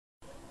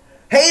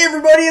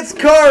everybody, it's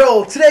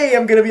Carl. Today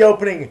I'm going to be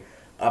opening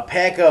a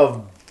pack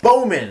of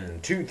Bowman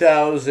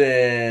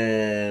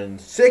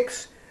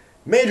 2006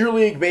 Major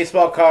League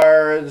Baseball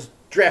cards,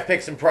 draft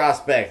picks and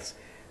prospects,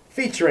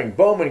 featuring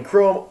Bowman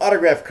Chrome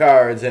autograph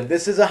cards. And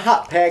this is a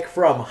hot pack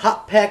from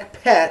Hot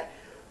Pack Pat,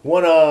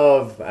 one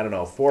of,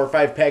 4 or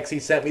 5 packs he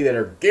sent me that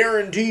are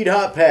guaranteed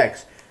hot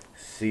packs.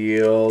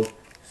 Sealed,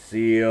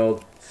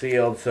 sealed,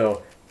 sealed,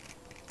 so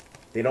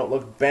they don't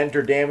look bent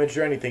or damaged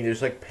or anything. They're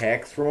just like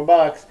packs from a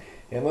box.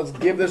 And let's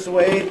give this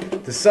away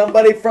to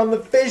somebody from the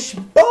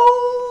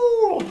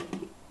fishbowl.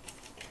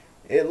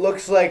 It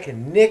looks like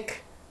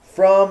Nick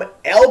from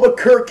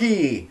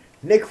Albuquerque.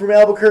 Nick from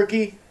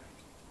Albuquerque.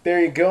 There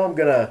you go. I'm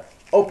going to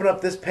open up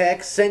this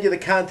pack, send you the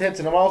contents,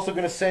 and I'm also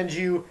going to send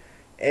you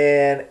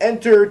an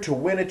enter to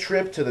win a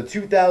trip to the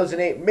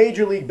 2008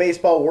 Major League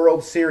Baseball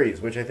World Series,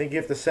 which I think you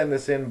have to send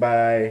this in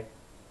by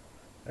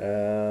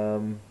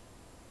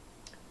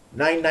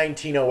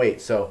 9/19/08.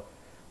 So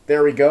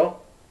there we go.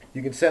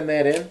 You can send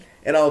that in.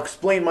 And I'll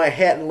explain my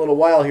hat in a little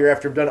while here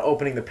after I'm done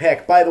opening the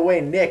pack. By the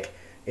way, Nick,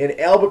 in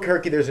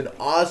Albuquerque, there's an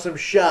awesome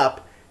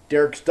shop,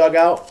 Derek's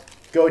Dugout.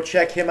 Go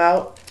check him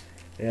out.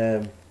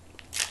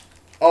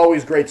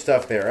 Always great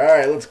stuff there. All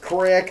right, let's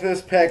crack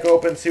this pack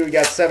open. See, we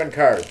got 7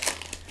 cards.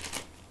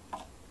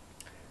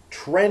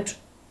 Trent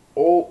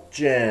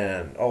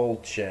Olchen,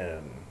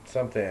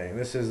 something.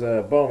 This is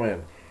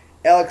Bowman.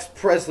 Alex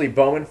Presley,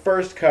 Bowman,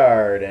 first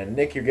card. And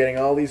Nick, you're getting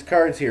all these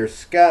cards here.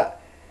 Scott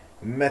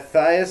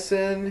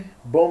Mathiasen,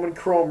 Bowman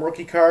Chrome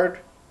rookie card.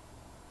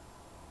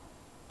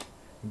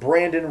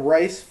 Brandon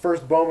Rice,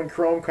 first Bowman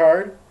Chrome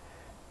card.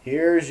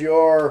 Here's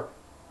your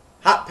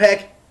Hot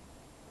Pack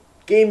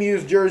game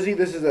used jersey.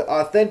 This is an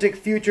authentic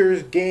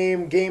futures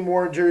game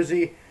worn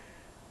jersey.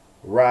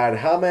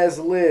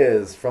 Radhamez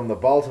Liz from the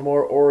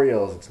Baltimore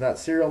Orioles. It's not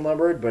serial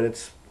numbered, but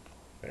it's,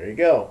 there you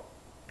go,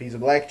 piece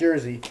of black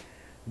jersey.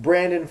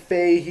 Brandon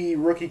Fahey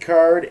rookie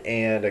card,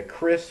 and a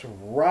Chris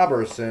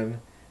Roberson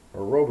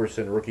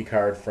rookie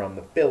card from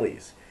the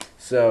Phillies.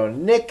 So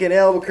Nick in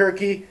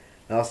Albuquerque,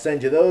 I'll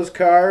send you those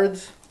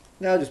cards.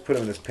 Now I'll just put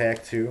them in this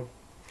pack too.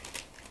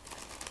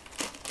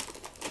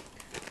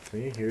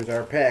 See, here's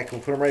our pack. We'll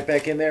put them right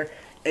back in there.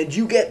 And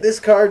you get this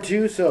card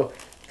too, so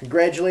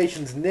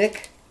congratulations,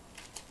 Nick.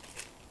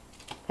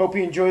 Hope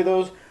you enjoy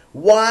those.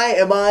 Why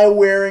am I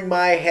wearing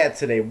my hat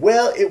today?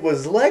 Well, it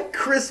was like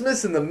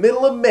Christmas in the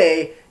middle of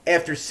May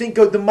after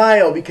Cinco de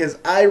Mayo, because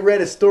I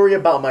read a story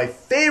about my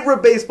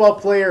favorite baseball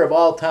player of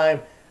all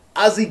time,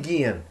 Ozzie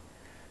Guillen.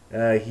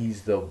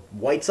 He's the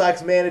White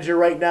Sox manager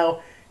right now,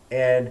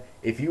 and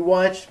if you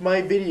watched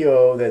my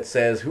video that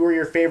says, who are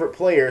your favorite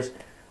players,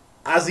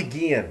 Ozzie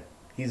Guillen.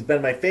 He's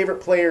been my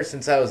favorite player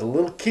since I was a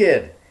little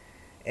kid,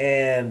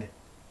 and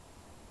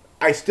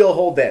I still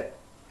hold that.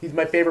 He's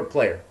my favorite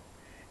player.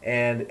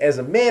 And as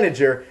a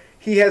manager,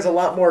 he has a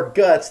lot more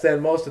guts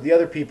than most of the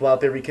other people out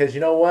there, because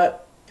you know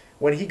what?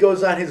 When he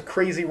goes on his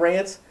crazy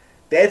rants,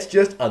 that's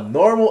just a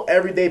normal,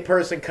 everyday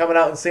person coming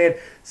out and saying,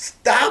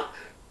 stop.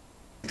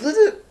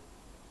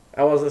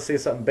 I was going to say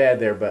something bad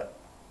there, but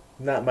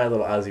not my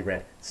little Ozzie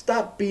rant.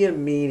 Stop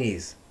being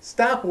meanies.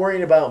 Stop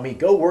worrying about me.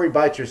 Go worry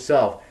about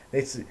yourself.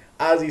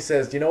 Ozzie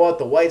says, you know what?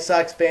 The White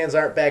Sox fans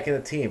aren't backing the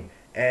team.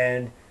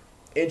 And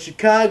in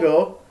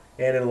Chicago,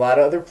 and in a lot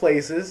of other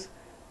places,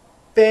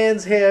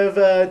 fans have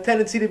a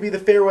tendency to be the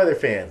fair weather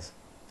fans.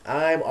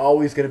 I'm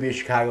always going to be a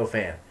Chicago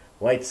fan.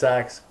 White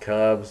Sox,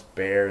 Cubs,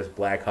 Bears,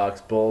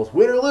 Blackhawks, Bulls,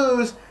 win or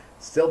lose,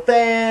 still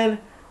fan.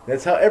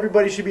 That's how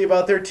everybody should be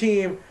about their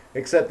team,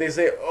 except they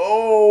say,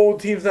 oh,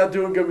 team's not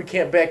doing good, we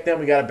can't back them,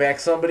 we got to back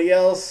somebody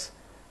else.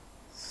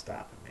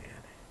 Stop it,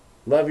 man.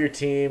 Love your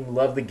team,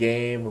 love the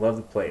game, love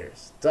the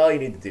players. That's all you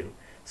need to do.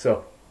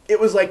 So it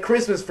was like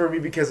Christmas for me,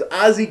 because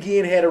Ozzie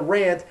Guillen had a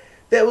rant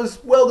that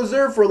was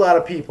well-deserved for a lot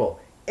of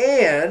people.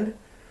 And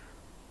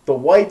the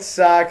White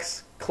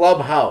Sox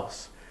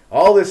clubhouse.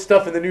 All this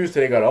stuff in the news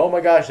today going, oh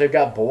my gosh, they've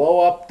got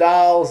blow-up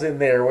dolls in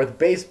there with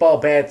baseball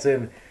bats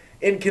in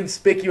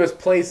inconspicuous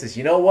places.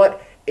 You know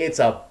what? It's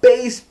a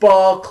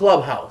baseball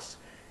clubhouse.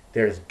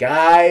 There's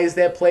guys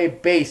that play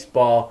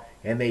baseball,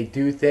 and they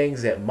do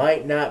things that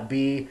might not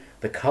be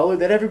the color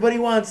that everybody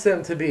wants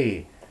them to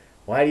be.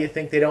 Why do you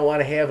think they don't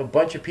want to have a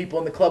bunch of people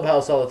in the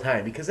clubhouse all the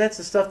time? Because that's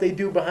the stuff they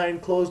do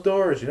behind closed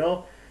doors, you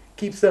know?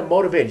 Keeps them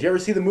motivated. You ever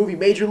see the movie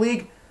Major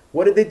League?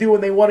 What did they do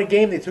when they won a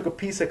game? They took a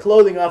piece of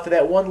clothing off of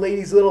that one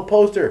lady's little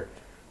poster.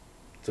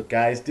 That's what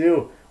guys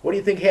do. What do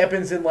you think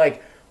happens in,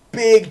 like,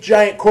 big,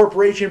 giant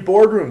corporation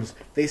boardrooms?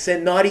 They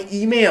send naughty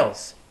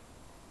emails.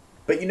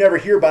 But you never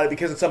hear about it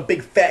because it's some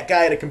big fat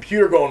guy at a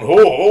computer going,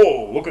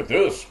 oh, look at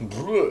this.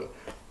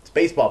 It's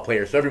baseball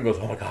players. So everyone goes,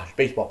 oh my gosh,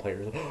 baseball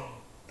players.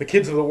 The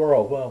kids of the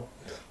world. Well,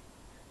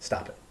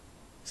 stop it.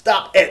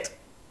 Stop it.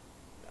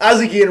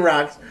 Ozzie Guillen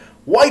rocks.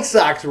 White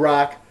Sox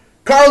rock.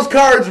 Carl's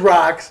Cards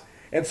rocks.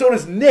 And so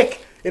does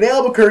Nick in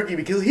Albuquerque,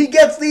 because he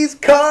gets these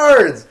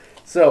cards.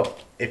 So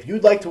if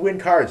you'd like to win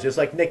cards just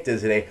like Nick did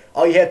today,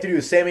 all you have to do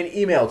is send me an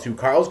email to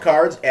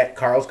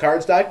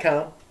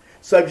carlscards@carlscards.com.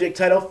 Subject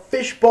title,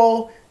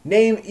 Fishbowl,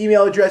 name,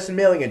 email address, and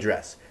mailing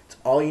address. It's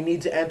all you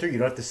need to enter. You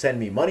don't have to send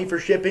me money for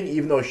shipping,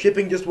 even though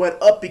shipping just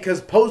went up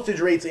because postage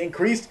rates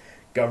increased.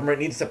 Government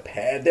needs to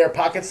pad their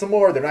pockets some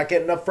more. They're not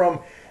getting enough from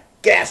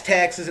gas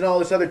taxes and all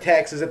this other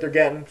taxes that they're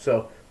getting.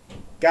 So,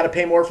 got to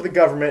pay more for the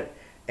government,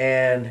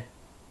 and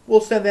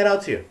we'll send that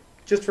out to you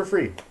just for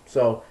free.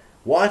 So,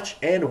 watch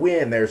and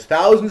win. There's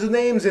thousands of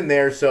names in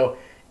there, so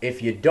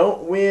if you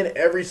don't win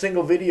every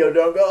single video,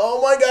 don't go,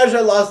 oh my gosh, I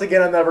lost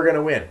again, I'm never going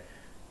to win.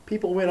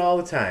 People win all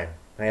the time.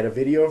 I had a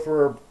video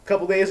for a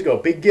couple days ago,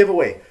 big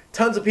giveaway.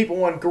 Tons of people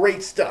won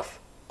great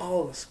stuff.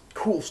 All this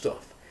cool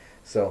stuff.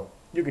 So,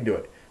 you can do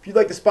it. If you'd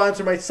like to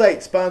sponsor my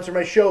site, sponsor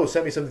my show,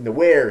 send me something to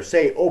wear,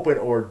 say, open,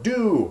 or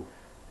do,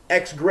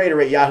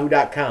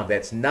 xgrader@yahoo.com.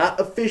 That's not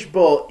a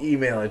fishbowl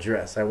email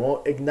address. I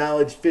won't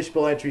acknowledge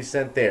fishbowl entries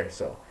sent there,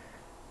 so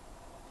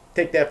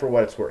take that for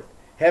what it's worth.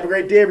 Have a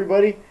great day,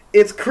 everybody.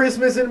 It's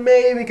Christmas in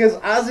May because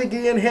Ozzie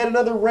Guillen had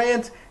another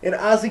rant, and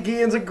Ozzie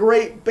Guillen's a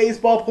great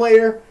baseball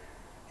player.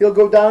 He'll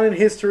go down in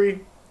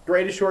history.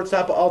 Greatest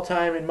shortstop of all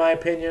time, in my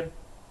opinion.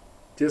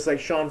 Just like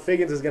Sean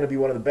Figgins is going to be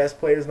one of the best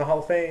players in the Hall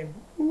of Fame.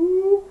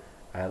 Ooh,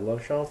 I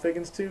love Sean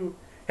Figgins, too.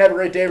 Have a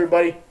great day,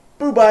 everybody.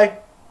 Boo-bye.